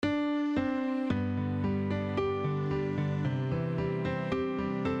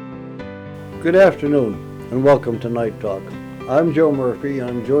Good afternoon, and welcome to Night Talk. I'm Joe Murphy, and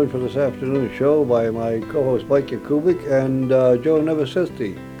I'm joined for this afternoon's show by my co-host Mike Yakubik and Joe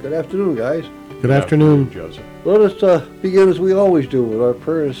Nevasisti. Good afternoon, guys. Good afternoon, Joseph. Let us begin as we always do with our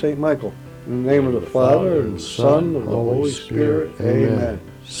prayer to St. Michael. In the name of the Father, and the Son, and the Holy Spirit. Amen.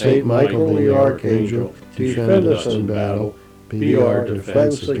 Saint Michael the Archangel, defend us in battle. Be our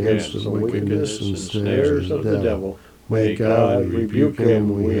defense against the wickedness and snares of the devil. May God rebuke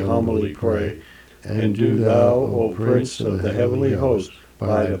him, we humbly pray. And do thou, O Prince of the heavenly host,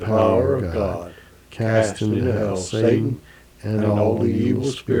 by the power of God, cast into hell Satan and all the evil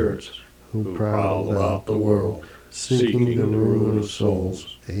spirits who prowl about the world, seeking the ruin of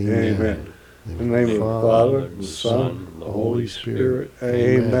souls. Amen. In the name of the Father, and the Son, and the Holy Spirit.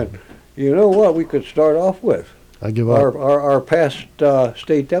 Amen. You know what we could start off with? I give up. Our past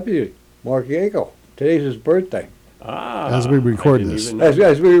state deputy, Mark Yago. Today's his birthday. As we record this.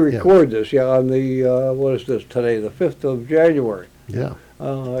 As we record this, on the, what is this, today, the 5th of January. Yeah.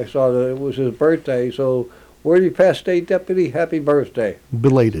 I saw that it was his birthday, so worthy past state deputy, happy birthday.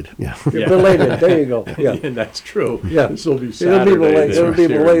 Belated, yeah. Belated, there you go. Yeah, And that's true. Yeah. This will be Saturday. It'll be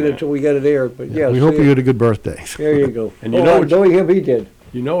belated until we get it aired, but yes. We hope you had a good birthday. There you go. And you know what knowing him, he did.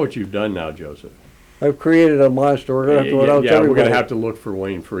 You know what you've done now, Joseph? I've created a monster. We're going to have to announce we're everybody. going to have to look for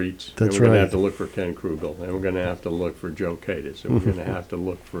Wayne Freets. That's and we're going right. to have to look for Ken Krugel. And we're going to have to look for Joe Cadis. And we're going to have to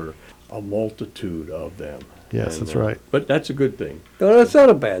look for a multitude of them. Yes, And, that's right. But that's a good thing. No, that's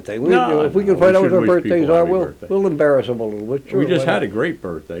not a bad thing. No, if we can no, find we out what should their wish birthdays people are, happy we'll birthday. embarrass them a little bit. Sure, We just why had not? a great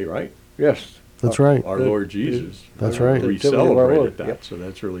birthday, right? Yes. That's right. Our The- Lord Jesus. That's right. We The Nativity of our Lord, celebrated that, yep. so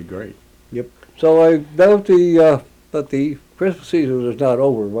that's really great. So I doubt that the Christmas season is not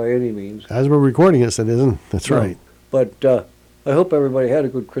over by any means. As we're recording this, it isn't. That's No. right. But I hope everybody had a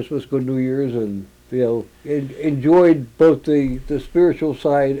good Christmas, good New Year's, and enjoyed both the spiritual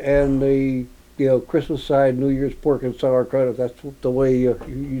side and the Christmas side, New Year's pork and sauerkraut. If that's the way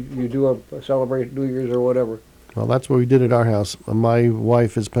you do celebrate New Year's or whatever. Well, that's what we did at our house. My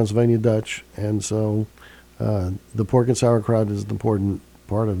wife is Pennsylvania Dutch, and so the pork and sauerkraut is an important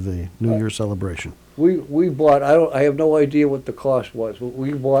part of the New Year celebration. We bought. I have no idea what the cost was, but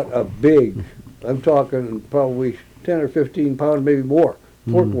we bought a big. I'm talking probably 10 or 15 pound, maybe more,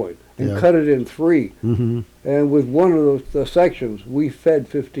 pork loin, and Yeah. cut it in 3. Mm-hmm. And with one of the sections, we fed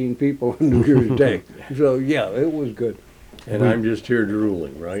 15 people on New Year's Day. So yeah, it was good. And I'm just here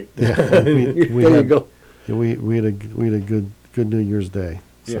drooling, right? Yeah, There you go. we had a good New Year's Day.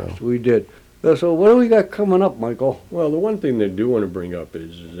 So. Yes, we did. So what do we got coming up, Michael? Well, the one thing they do want to bring up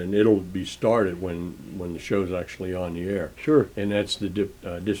is and it'll be started when the show's actually on the air, Sure. and that's the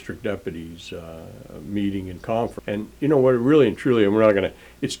district deputies meeting and conference. And you know what, really and truly, and we're not going to,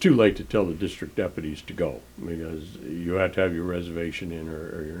 it's too late to tell the district deputies to go, because you have to have your reservation in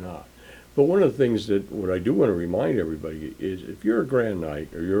or you're not. But one of the things what I do want to remind everybody is if you're a Grand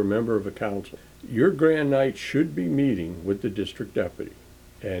Knight or you're a member of a council, your Grand Knight should be meeting with the district deputy.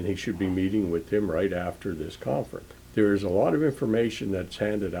 And he should be meeting with him right after this conference. There's a lot of information that's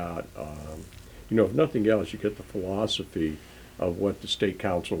handed out. If nothing else, you get the philosophy of what the state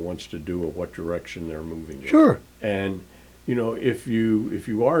council wants to do or what direction they're moving in. Sure. And if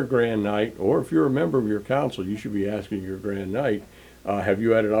you are a Grand Knight or if you're a member of your council, you should be asking your Grand Knight, have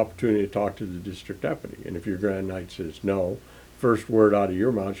you had an opportunity to talk to the district deputy? And if your Grand Knight says no, first word out of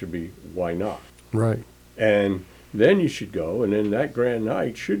your mouth should be, why not? Right. And then you should go, and then that Grand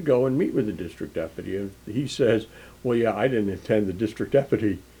Knight should go and meet with the district deputy. If he says, well, yeah, I didn't attend the district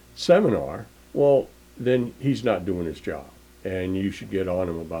deputy seminar, well, then he's not doing his job. And you should get on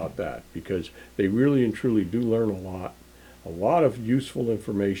him about that, because they really and truly do learn a lot. A lot of useful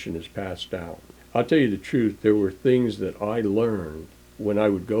information is passed down. I'll tell you the truth, there were things that I learned when I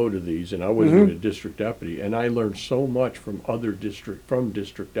would go to these, and I wasn't even a district deputy, and I learned so much from district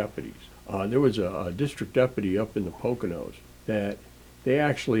deputies. There was a district deputy up in the Poconos that they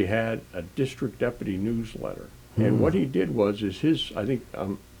actually had a district deputy newsletter. And what he did was I think,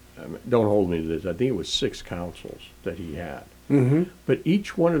 don't hold me to this, I think it was 6 councils that he had. Mm-hmm. But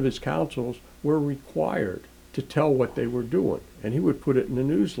each one of his councils were required to tell what they were doing. And he would put it in the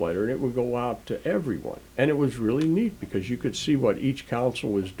newsletter, and it would go out to everyone. And it was really neat because you could see what each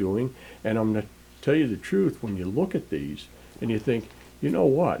council was doing. And I'm going to tell you the truth, when you look at these and you think, you know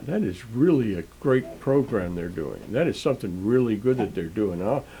what, that is really a great program they're doing. That is something really good that they're doing.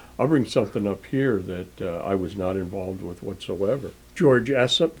 I'll bring something up here that I was not involved with whatsoever. George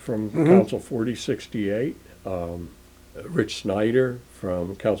Essop from Council 4068, Rich Snyder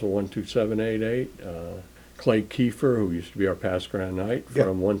from Council 12788, Clay Kiefer, who used to be our past Grand Knight,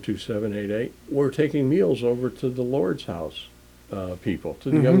 from 12788. We're taking meals over to the Lord's house people, to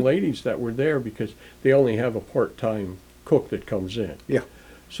the young ladies that were there, because they only have a part-time cook that comes in. Yeah.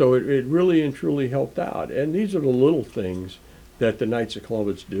 So it really and truly helped out. And these are the little things that the Knights of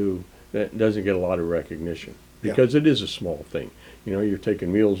Columbus do that doesn't get a lot of recognition, Yeah. because it is a small thing. You know, you're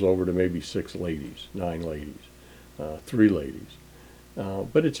taking meals over to maybe 6 ladies, 9 ladies, 3 ladies.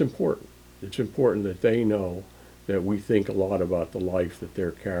 But it's important. It's important that they know that we think a lot about the life that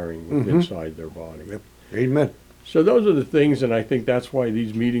they're carrying within inside their body. Yep. Amen. So those are the things, and I think that's why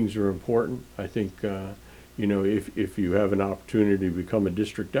these meetings are important. I think, you know, if you have an opportunity to become a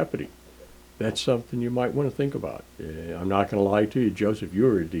district deputy, that's something you might want to think about. I'm not going to lie to you, Joseph,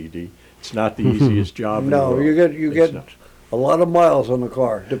 you're a DD. It's not the easiest job in the No, world. you It's get not. a lot of miles on the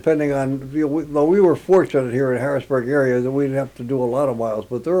car, depending on, though we were fortunate here in the Harrisburg area that we didn't have to do a lot of miles,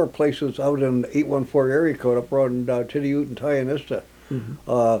 but there are places out in 814 area code up around Tidiute and Tionesta,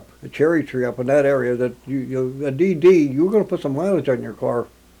 Cherry Tree up in that area, that a DD, you're gonna put some mileage on your car,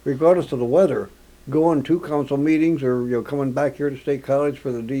 regardless of the weather, going to council meetings or, coming back here to State College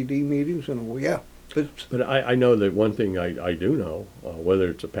for the DD meetings, and it's, But I know that one thing I do know, whether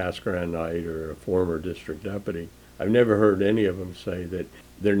it's a past Grand Knight or a former district deputy, I've never heard any of them say that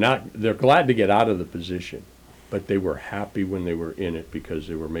they're glad to get out of the position, but they were happy when they were in it because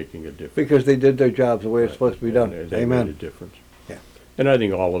they were making a difference. because they did their jobs the way it's supposed to be done. And they made a Amen. difference. Yeah. And I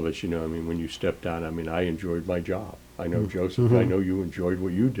think all of us, I mean, when you step down, I mean, I enjoyed my job. I know, Joseph, I know you enjoyed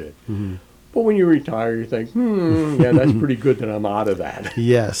what you did. But when you retire, you think, yeah, that's pretty good that I'm out of that.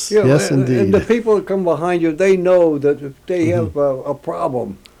 Yes, You know, yes, and indeed. the people that come behind you, they know that if they have a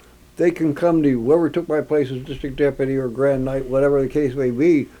problem, they can come to you. Whoever took my place as district deputy or grand knight, whatever the case may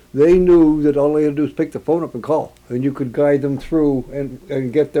be, they knew that all they had to do is pick the phone up and call, and you could guide them through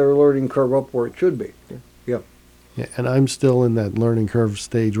and get their learning curve up where it should be. Yeah. Yeah, and I'm still in that learning curve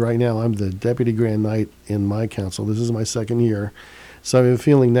stage right now. I'm the deputy grand knight in my council. This is my second year, so I'm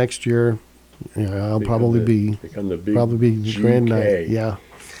feeling next year, I'll probably be Become the big grand GK. knight. Yeah.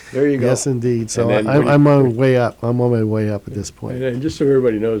 There you go. Yes, indeed. So And then I'm on my way up. I'm on my way up at this point. And just so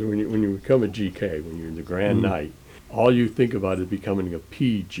everybody knows, when you become a GK, when you're the Grand Knight, all you think about is becoming a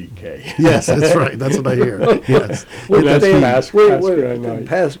PGK. Yes, that's right. That's what I hear. Yes. Well, that's Stand- past wait, Grand Knight.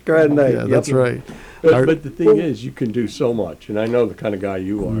 past grand knight. Yeah, Yep. that's right. But the thing is, you can do so much, and I know the kind of guy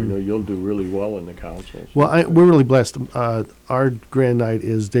you are. I know you'll do really well in the council. Well, we're really blessed. Our grand knight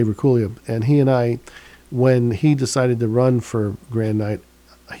is Dave Rakulia, and he and I, when he decided to run for grand knight,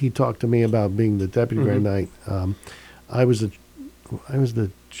 he talked to me about being the deputy grand knight. I was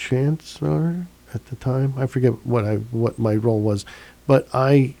the chancellor at the time. I forget what my role was, but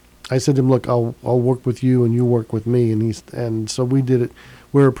I said to him, "Look, I'll work with you, and you work with me." And so we did it.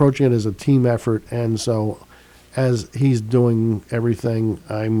 We're approaching it as a team effort, and so as he's doing everything,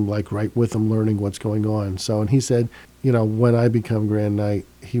 I'm like right with him, learning what's going on. So, and he said, when I become grand knight,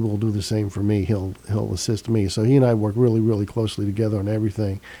 he will do the same for me. He'll assist me. So he and I work really, really closely together on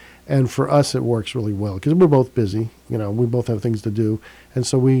everything. And for us, it works really well because we're both busy. We both have things to do, and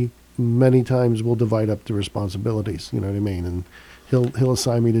so we many times will divide up the responsibilities. You know what I mean? And he'll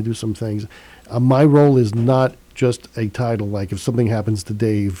assign me to do some things. My role is not just a title. Like if something happens to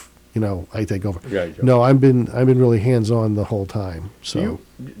Dave, I take over. Yeah, you go. No, I've been really hands on the whole time. So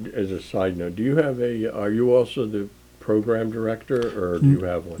As a side note, are you also the program director, or do you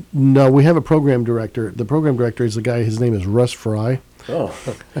have one? no, we have a program director. The program director is a guy. His name is Russ Fry. Oh,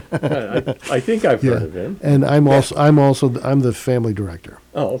 I think I've heard of him. And I'm the family director.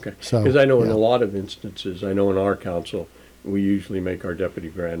 Oh, okay. So, Because I know in yeah. a lot of instances, I know in our council, we usually make our deputy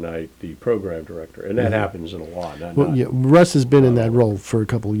grand knight the program director, and that happens in a lot. Well, yeah, Russ has been in that role for a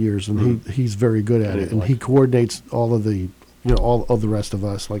couple of years, and he's very good at And it. he And he likes it. coordinates all of the, all of the rest of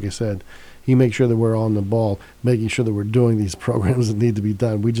us. Like I said, he makes sure that we're on the ball, making sure that we're doing these programs that need to be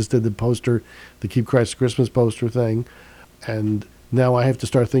done. We just did the Keep Christ Christmas poster thing, and now I have to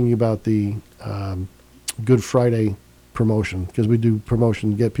start thinking about the Good Friday promotion, because we do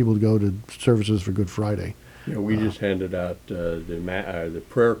promotion, get people to go to services for Good Friday. We just handed out the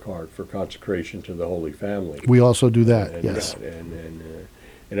prayer card for consecration to the Holy Family. We also do that, And, yes.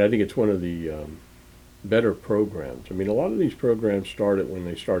 and I think it's one of the better programs. I mean, a lot of these programs started when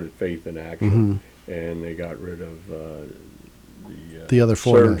they started Faith in Action, and they got rid of The other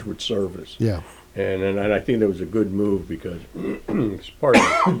format. Surge with Service. Yeah. And I think that was a good move because, pardon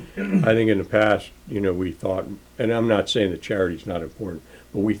me, I think in the past, we thought, and I'm not saying that charity's not important,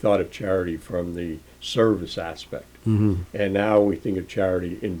 but we thought of charity from the service aspect. And now we think of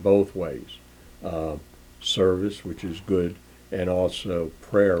charity in both ways. Service, which is good, and also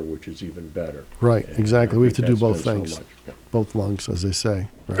prayer, which is even better. Right, And exactly. I We have to think do that's both done so things. much. Yeah. Both lungs, as they say.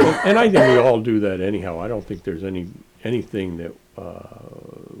 Right. And I think we all do that anyhow. I don't think there's anything that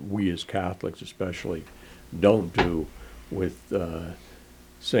we as Catholics especially don't do with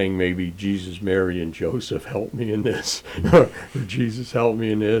saying maybe Jesus, Mary, and Joseph help me in this, or Jesus help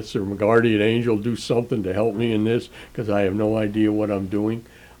me in this, or my guardian angel do something to help me in this because I have no idea what I'm doing.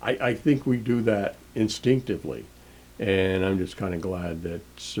 I think we do that instinctively, and I'm just kind of glad that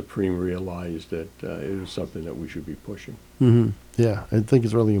Supreme realized that it was something that we should be pushing. Yeah, I think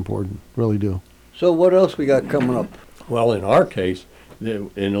it's really important. Really do. So what else we got coming up? Well, in our case,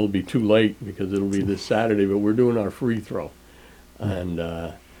 and it'll be too late because it'll be this Saturday, but we're doing our free throw, and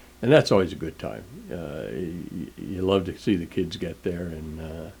that's always a good time. You love to see the kids get there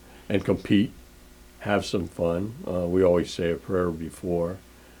and compete, have some fun. We always say a prayer before.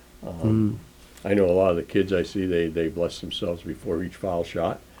 I know a lot of the kids I see, they bless themselves before each foul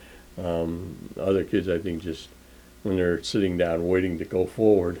shot. Other kids, I think, just when they're sitting down waiting to go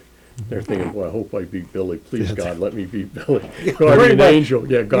forward, they're thinking, "Well, I hope I beat Billy. Please, Yeah. God, let me beat Billy." Guardian angel,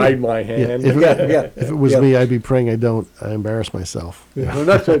 guide my hand. If it was me, I'd be praying I don't. I embarrass myself. Well,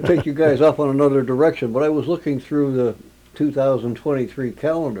 not to take you guys off on another direction, but I was looking through the 2023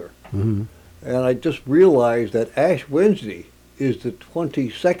 calendar, Mm-hmm. and I just realized that Ash Wednesday is the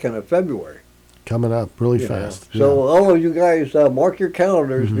 22nd of February. Coming up really Yeah. fast. So all of you guys mark your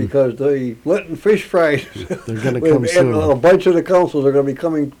calendars because the Lenten fish fries, They're going to come and soon. a bunch of the councils are going to be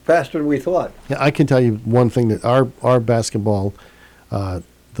coming faster than we thought. Yeah, I can tell you one thing that our basketball, I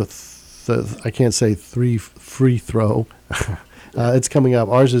can't say free throw. It's coming up.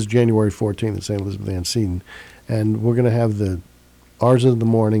 Ours is January 14th at St. Elizabeth Ann Seton, and we're going to have ours in the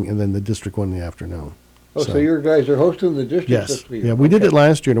morning and then the district one in the afternoon. Oh, so your guys are hosting the district Yes. this week? Yeah, we did it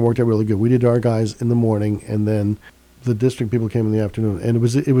last year and it worked out really good. We did our guys in the morning and then the district people came in the afternoon. And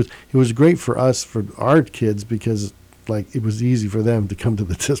it was great for us, for our kids, because like it was easy for them to come to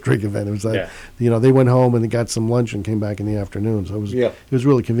the district event. It was like, they went home and they got some lunch and came back in the afternoon. So it was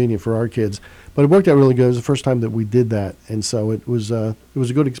really convenient for our kids. But it worked out really good. It was the first time that we did that. And so it was a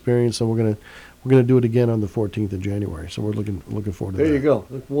good experience, and we're gonna do it again on the 14th of January. So we're looking forward to that. There you go.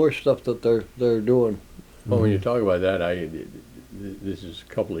 There's more stuff that they're doing. Well, when you talk about that, this is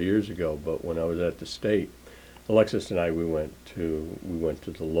a couple of years ago, but when I was at the state, Alexis and I, we went to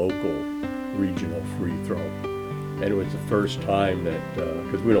the local regional free throw, and it was the first time that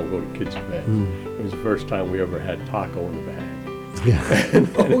because we don't go to kids' events, it was the first time we ever had taco in the bag. Yeah.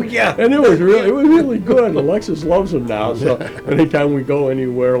 Oh yeah. And it was really good. Alexis loves them now, so anytime we go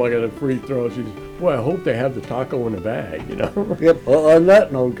anywhere like at a free throw, she's, boy, I hope they have the taco in the bag, Yep. Well, on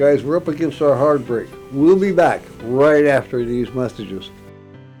that note, guys, we're up against our hard break. We'll be back right after these messages.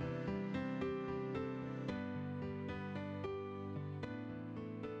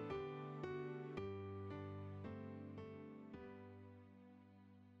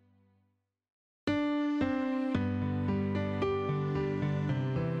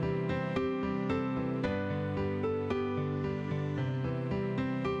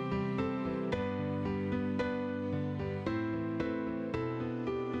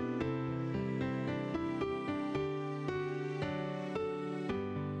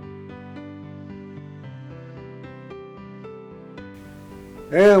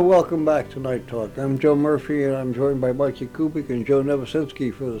 And welcome back to Night Talk. I'm Joe Murphy, and I'm joined by Mike Yakubik and Joe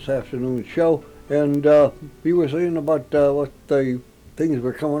Nevesinski for this afternoon's show. And we were saying about what the things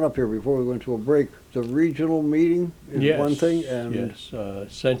were coming up here before we went to a break. The regional meeting is one thing, and yes,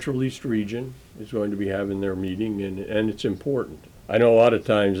 Central East Region is going to be having their meeting, and it's important. I know a lot of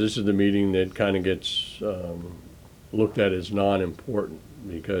times this is the meeting that kind of gets looked at as non-important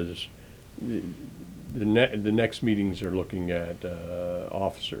because the next meetings are looking at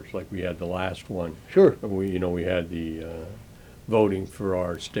officers, like we had the last one. Sure. We had the voting for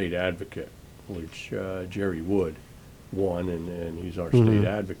our state advocate, which Jerry Wood won, and he's our state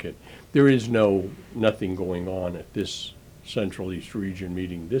advocate. There is nothing going on at this Central East Region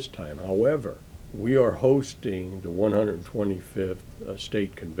meeting this time. However, we are hosting the 125th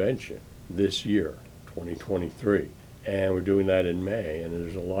state convention this year, 2023. And we're doing that in May, and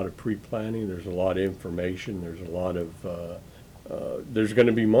there's a lot of pre-planning, there's a lot of information, there's a lot of, there's going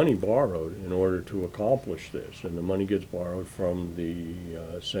to be money borrowed in order to accomplish this, and the money gets borrowed from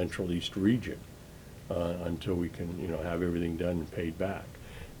the Central East Region until we can, have everything done and paid back.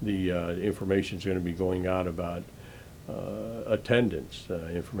 The information is going to be going out about attendance,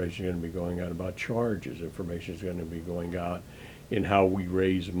 information is going to be going out about charges, information is going to be going out in how we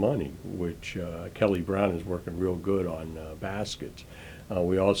raise money, which Kelly Brown is working real good on baskets.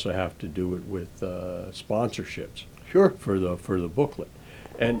 We also have to do it with sponsorships. Sure. For the booklet,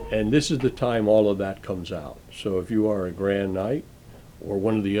 and this is the time all of that comes out. So if you are a Grand Knight or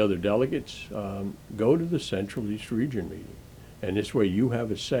one of the other delegates, go to the Central East Region meeting. And this way you have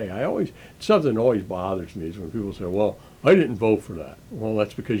a say. Something that always bothers me is when people say, well, I didn't vote for that. Well,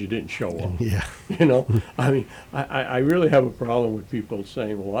 that's because you didn't show up. Yeah. You know, I mean, I really have a problem with people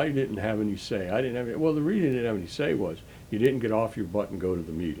saying, well, I didn't have any say. I didn't have any. Well, the reason you didn't have any say was you didn't get off your butt and go to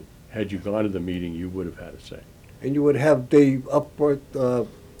the meeting. Had you gone to the meeting, you would have had a say. And you would have the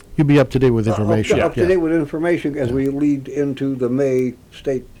You'd be up to date with information. up to date with information as we lead into the May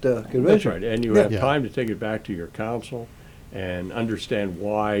state convention. That's right. And you have Yeah. time to take it back to your council and understand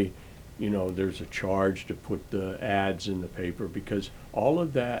why, you know, there's a charge to put the ads in the paper, because all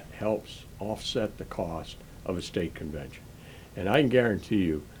of that helps offset the cost of a state convention. And I can guarantee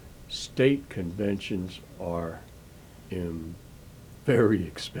you, state conventions are very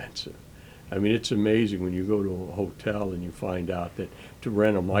expensive. I mean, it's amazing when you go to a hotel and you find out that to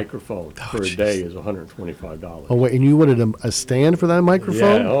rent a microphone for a day is $125. Oh, wait, and you wanted a stand for that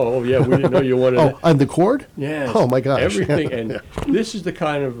microphone? Yeah, oh, yeah, we didn't know you wanted Oh, that. on the cord? Yes. Oh, my gosh. Everything, and this is the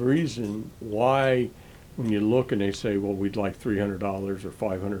kind of reason why when you look and they say, well, we'd like $300 or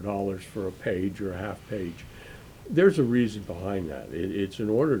 $500 for a page or a half page, there's a reason behind that. It's in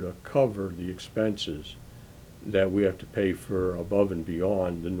order to cover the expenses that we have to pay for above and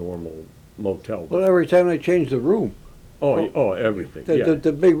beyond the normal motel. Well, every time they change the room, Everything, the, yeah.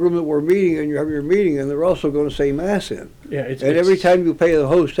 the big room that we're meeting in, you have your meeting, and they're also going to say mass in. Yeah, And every time you pay the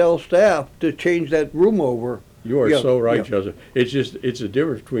hotel staff to change that room over. You are Yeah, so right, yeah. Joseph. It's a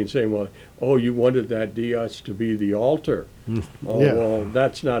difference between saying, well, oh, you wanted that dais to be the altar. Oh, Yeah. well,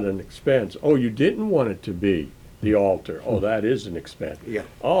 that's not an expense. Oh, you didn't want it to be the altar. Oh, that is an expense. Yeah.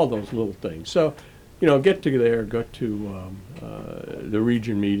 All those little things. So, you know, get to there, go to the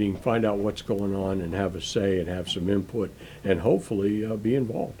region meeting, find out what's going on, and have a say and have some input, and hopefully be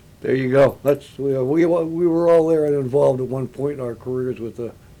involved. There you go. We were all there and involved at one point in our careers with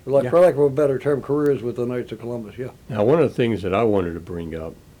the, for lack of a better term, careers with the Knights of Columbus, yeah. Now, one of the things that I wanted to bring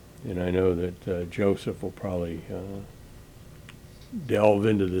up, and I know that Joseph will probably delve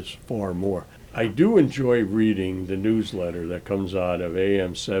into this far more. I do enjoy reading the newsletter that comes out of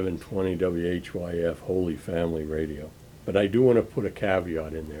AM 720 WHYF Holy Family Radio. But I do want to put a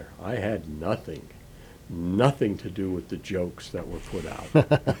caveat in there. I had nothing to do with the jokes that were put out.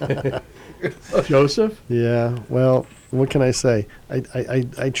 Joseph? Yeah, well, what can I say?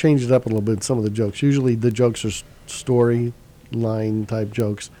 I changed it up a little bit, some of the jokes. Usually the jokes are storyline type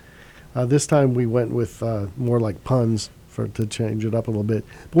jokes. This time we went with more like puns to change it up a little bit.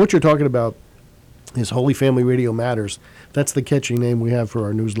 But what you're talking about is Holy Family Radio Matters. That's the catchy name we have for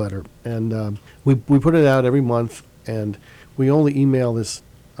our newsletter. And we put it out every month, and we only email this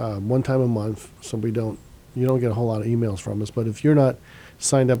one time a month, so you don't get a whole lot of emails from us. But if you're not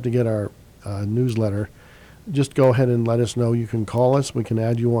signed up to get our newsletter, just go ahead and let us know. You can call us. We can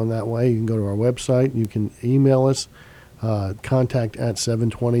add you on that way. You can go to our website. You can email us,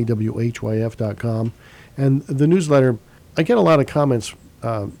 contact@720whyf.com. And the newsletter, I get a lot of comments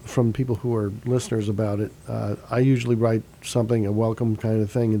from people who are listeners about it. I usually write something, a welcome kind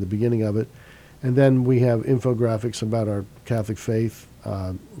of thing in the beginning of it. And then we have infographics about our Catholic faith.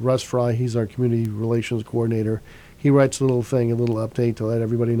 Russ Fry, he's our community relations coordinator. He writes a little thing, a little update to let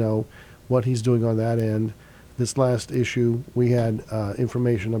everybody know what he's doing on that end. This last issue, we had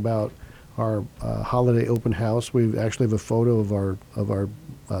information about our holiday open house. We actually have a photo of our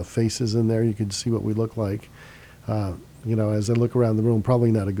faces in there. You can see what we look like. As I look around the room,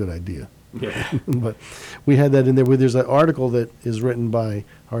 probably not a good idea. Yeah. But we had that in there. There's an article that is written by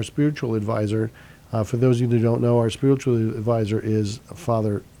our spiritual advisor. For those of you who don't know, our spiritual advisor is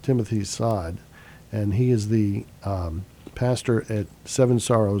Father Timothy Sod, and he is the pastor at Seven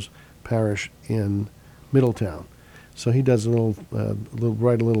Sorrows Parish in Middletown. So he does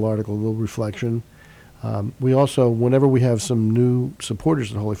write a little article, a little reflection. We also, whenever we have some new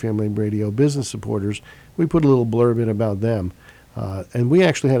supporters at Holy Family Radio, business supporters, we put a little blurb in about them. And we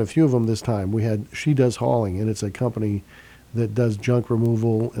actually had a few of them this time. We had She Does Hauling, and it's a company that does junk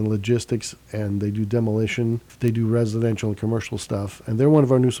removal and logistics, and they do demolition. They do residential and commercial stuff. And they're one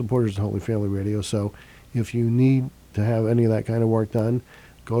of our new supporters at Holy Family Radio. So if you need to have any of that kind of work done,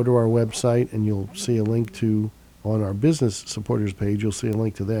 go to our website, and you'll see a link to, on our business supporters page, you'll see a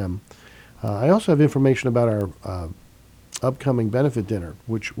link to them. I also have information about our upcoming benefit dinner,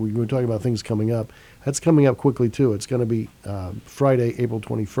 which we were talking about things coming up. That's coming up quickly, too. It's going to be Friday, April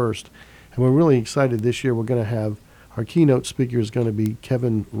 21st. And we're really excited this year. We're going to have, our keynote speaker is going to be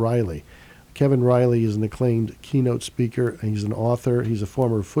Kevin Riley. Kevin Riley is an acclaimed keynote speaker. He's an author. He's a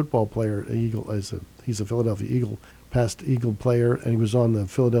former football player. He's a Philadelphia Eagle, past Eagle player, and he was on the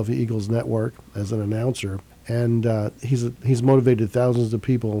Philadelphia Eagles network as an announcer. And he's motivated thousands of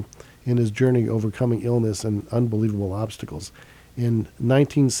people in his journey overcoming illness and unbelievable obstacles. In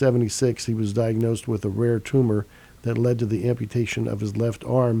 1976, he was diagnosed with a rare tumor that led to the amputation of his left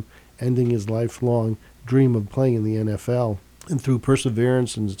arm, ending his lifelong dream of playing in the NFL. And through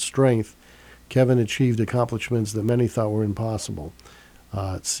perseverance and strength, Kevin achieved accomplishments that many thought were impossible,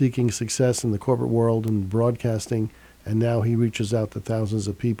 seeking success in the corporate world and broadcasting, and now he reaches out to thousands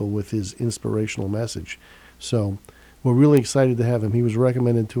of people with his inspirational message. So we're really excited to have him. He was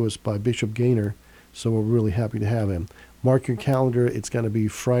recommended to us by Bishop Gaynor, so we're really happy to have him. Mark your calendar. It's going to be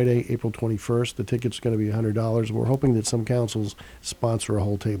Friday, April 21st. The ticket's going to be $100. We're hoping that some councils sponsor a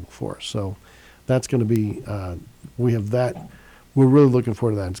whole table for us. So that's going to be, we have that. We're really looking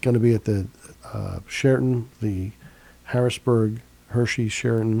forward to that. It's going to be at the Sheraton, the Harrisburg, Hershey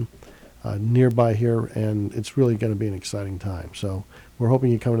Sheraton, nearby here, and it's really going to be an exciting time. So we're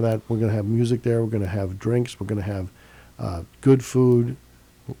hoping you come to that. We're going to have music there. We're going to have drinks. We're going to have good food,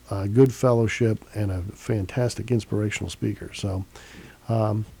 good fellowship, and a fantastic inspirational speaker. So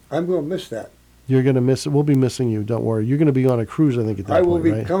I'm going to miss that. you're going to miss it. We'll be missing you. Don't worry. You're going to be on a cruise, I think, at that I will point,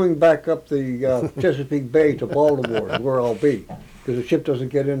 be right? coming back up the Chesapeake Bay to Baltimore, is where I'll be, because the ship doesn't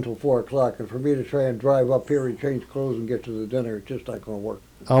get in until 4 o'clock, and for me to try and drive up here and change clothes and get to the dinner, it's just not going to work.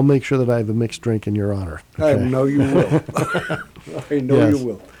 I'll make sure that I have a mixed drink in your honor. I Okay? know you will. I know Yes. you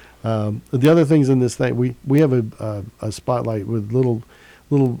will. The other things in this thing, we have a spotlight with little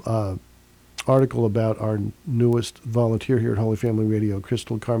article about our newest volunteer here at Holy Family Radio,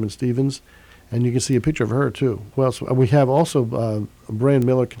 Crystal Carmen Stevens, and you can see a picture of her too. Well, so we have also Brand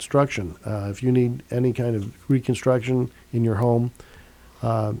Miller Construction. If you need any kind of reconstruction in your home,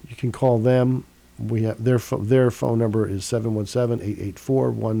 you can call them. We have their phone number is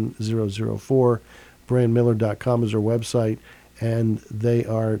 717-884-1004. BrandMiller.com is their website. And they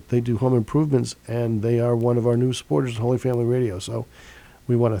do home improvements, and they are one of our new supporters of Holy Family Radio. So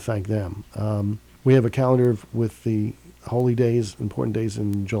we want to thank them. We have a calendar with the holy days, important days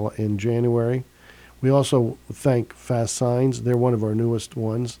in January. We also thank Fast Signs. They're one of our newest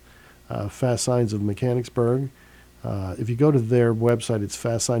ones. Fast Signs of Mechanicsburg. If you go to their website, it's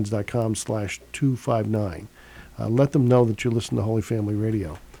fastsigns.com/259. Let them know that you listen to Holy Family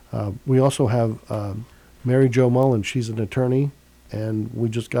Radio. We also have Mary Jo Mullen. She's an attorney, and we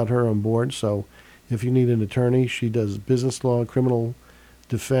just got her on board. So if you need an attorney, she does business law, criminal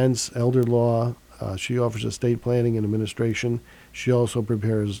defense, elder law. She offers estate planning and administration. She also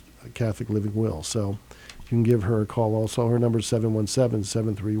prepares a Catholic living will. So you can give her a call also. Her number is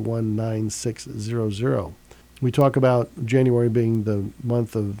 717-731-9600. We talk about January being the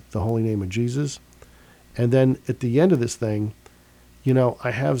month of the Holy Name of Jesus. And then at the end of this thing, I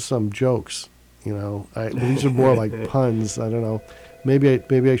have some jokes. These are more like puns. I don't know. Maybe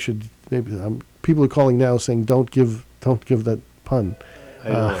I should. People are calling now saying don't give that pun. I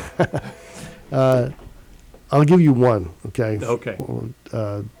know. I'll give you one. Okay. Okay.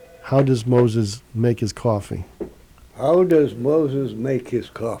 How does Moses make his coffee? How does Moses make his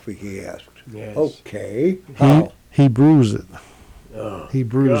coffee, he asked. Yes. Okay. How? He brews it. Oh, He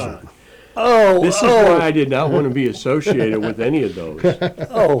brews God. it. Oh, This is why I did not want to be associated with any of those,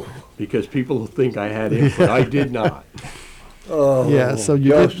 oh, because people will think I had input. I did not. oh. Yeah. So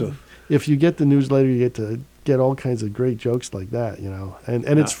Joseph. if you get the newsletter, you get to get all kinds of great jokes like that.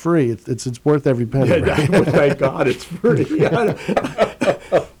 And it's free. It's worth every penny. Right? Thank God it's free. Yeah.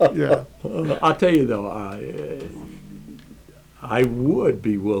 I'll tell you though, I would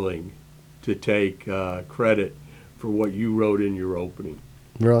be willing to take credit for what you wrote in your opening,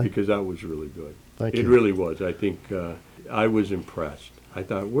 Really. because that was really good. Thank It you. really was. I think I was impressed. I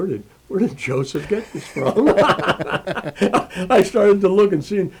thought, where did Joseph get this from? I started to look and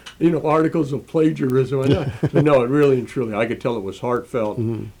seeing, articles of plagiarism. But no, it really and truly, I could tell it was heartfelt,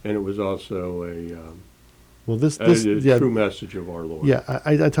 and it was also a Well, this a true message of our Lord. Yeah,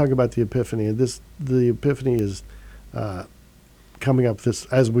 I talk about the Epiphany, and the Epiphany is coming up. This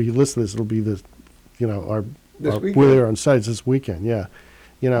as we listen to this, it'll be this, our weekend. we're there on sites this weekend. Yeah,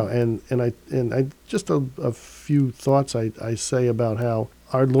 and I just a few thoughts I say about how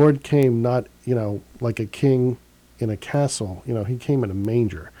our Lord came not like a king in a castle. He came in a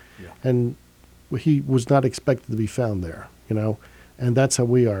manger, and he was not expected to be found there. And that's how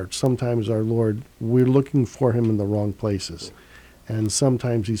we are. Sometimes our Lord, we're looking for him in the wrong places. And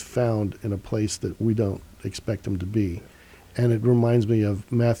sometimes he's found in a place that we don't expect him to be. And it reminds me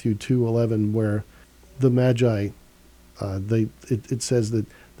of Matthew 2:11, where the Magi, it says that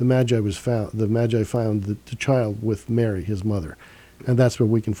the Magi found the child with Mary, his mother. And that's where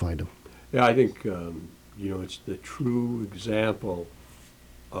we can find him. Yeah, I think, it's the true example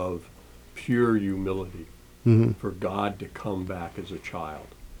of pure humility. Mm-hmm. For God to come back as a child.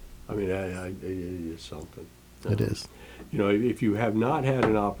 I mean, it is something. It is. You know, if you have not had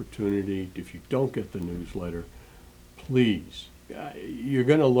an opportunity, if you don't get the newsletter, please, you're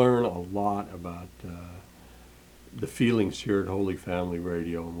going to learn a lot about the feelings here at Holy Family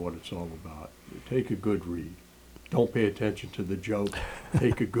Radio and what it's all about. Take a good read. Don't pay attention to the joke.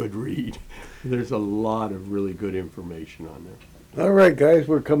 Take a good read. There's a lot of really good information on there. All right, guys,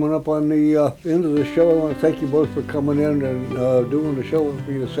 we're coming up on the end of the show. I want to thank you both for coming in and doing the show with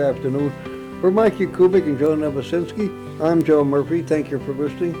me this afternoon. For Mike Kubik and Joe Novosinski, I'm Joe Murphy. Thank you for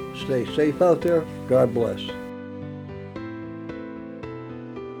listening. Stay safe out there. God bless.